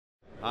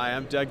Hi,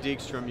 I'm Doug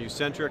Deeks from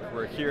Ucentrik.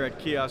 We're here at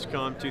Kiosk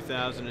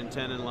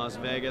 2010 in Las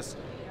Vegas.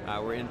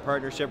 We're in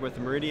partnership with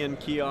Meridian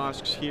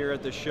Kiosks here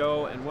at the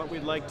show, and what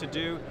we'd like to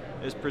do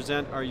is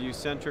present our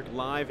Ucentrik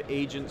Live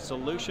Agent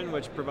solution,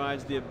 which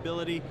provides the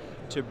ability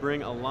to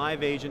bring a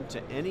live agent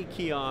to any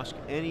kiosk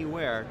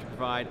anywhere to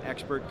provide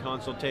expert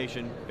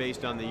consultation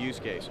based on the use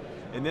case.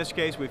 In this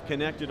case, we've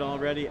connected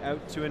already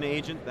out to an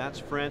agent. That's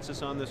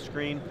Frances on the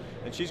screen,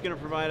 and she's going to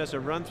provide us a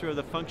run through of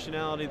the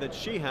functionality that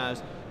she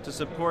has to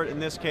support, in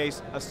this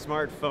case, a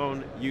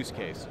smartphone use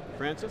case.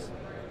 Frances?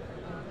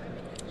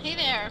 Hey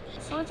there.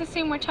 So let's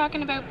assume we're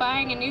talking about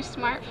buying a new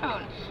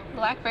smartphone,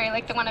 BlackBerry,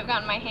 like the one I've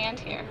got in my hand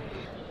here.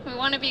 We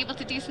want to be able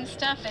to do some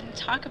stuff and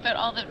talk about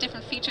all the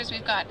different features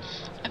we've got.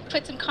 I've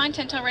put some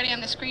content already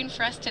on the screen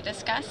for us to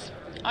discuss.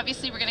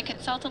 Obviously, we're going to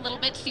consult a little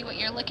bit to see what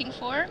you're looking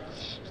for.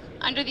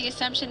 Under the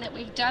assumption that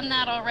we've done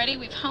that already,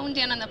 we've honed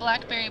in on the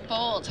BlackBerry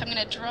Bold. So I'm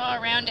going to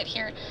draw around it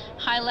here,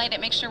 highlight it,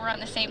 make sure we're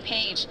on the same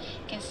page.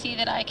 You can see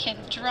that I can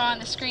draw on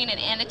the screen and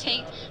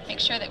annotate,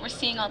 make sure that we're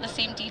seeing all the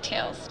same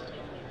details.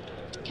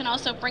 Can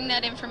also bring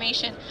that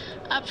information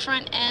up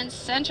front and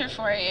center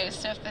for you.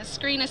 So if the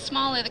screen is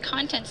small or the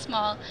content's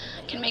small,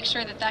 can make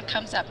sure that that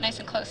comes up nice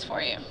and close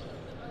for you.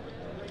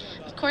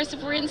 Of course,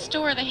 if we're in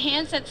store, the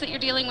handsets that you're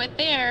dealing with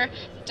there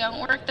don't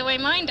work the way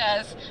mine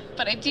does,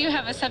 but I do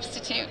have a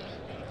substitute.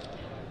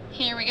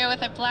 Here we go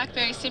with a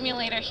BlackBerry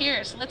simulator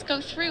here. So let's go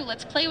through,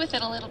 let's play with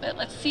it a little bit.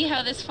 Let's see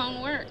how this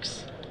phone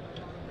works.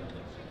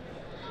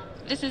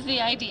 This is the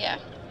idea.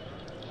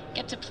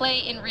 Get to play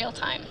in real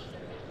time.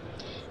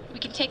 We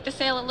can take the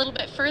sale a little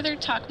bit further,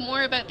 talk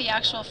more about the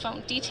actual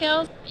phone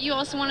details. You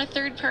also want a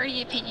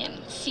third-party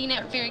opinion. Seen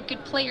out very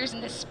good players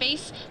in this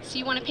space, so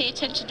you want to pay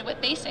attention to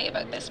what they say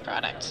about this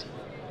product.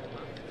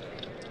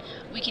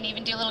 We can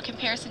even do a little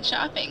comparison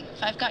shopping.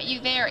 If I've got you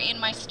there in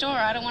my store,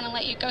 I don't want to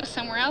let you go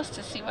somewhere else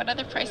to see what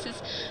other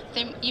prices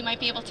you might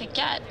be able to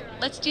get.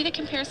 Let's do the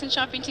comparison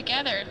shopping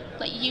together.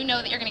 Let you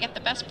know that you're going to get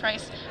the best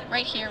price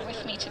right here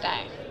with me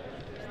today.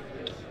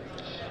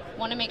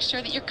 Want to make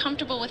sure that you're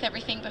comfortable with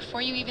everything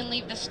before you even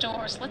leave the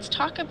store. So let's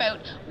talk about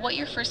what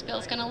your first bill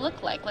is going to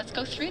look like. Let's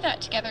go through that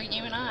together,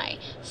 you and I,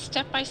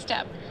 step by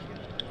step.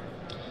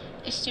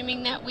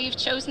 Assuming that we've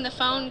chosen the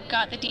phone,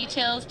 got the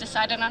details,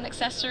 decided on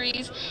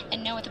accessories,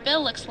 and know what the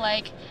bill looks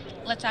like,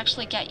 let's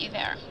actually get you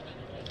there.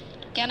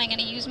 Again, I'm going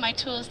to use my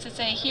tools to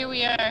say, here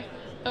we are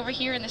over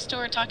here in the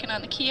store talking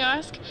on the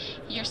kiosk.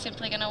 You're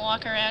simply going to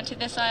walk around to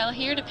this aisle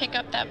here to pick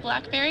up that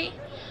BlackBerry,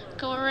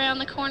 go around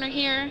the corner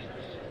here,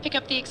 pick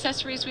up the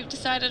accessories we've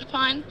decided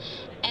upon,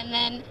 and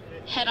then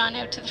head on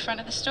out to the front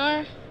of the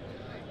store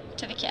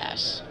to the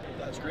cash.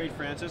 That's great,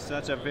 Frances.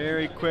 That's a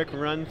very quick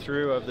run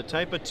through of the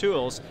type of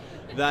tools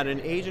that an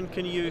agent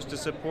can use to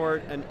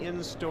support an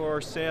in-store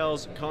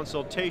sales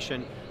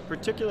consultation,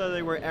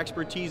 particularly where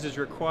expertise is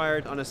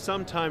required on a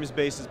sometimes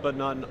basis but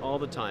not an all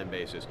the time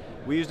basis.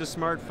 We used a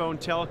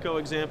smartphone telco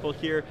example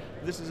here.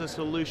 This is a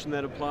solution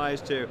that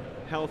applies to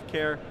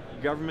healthcare,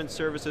 government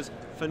services,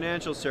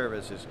 financial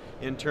services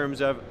in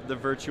terms of the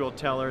virtual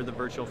teller, the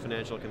virtual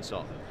financial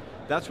consultant.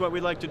 That's what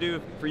we'd like to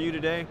do for you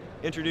today,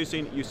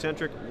 introducing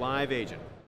Ucentrik Live Agent.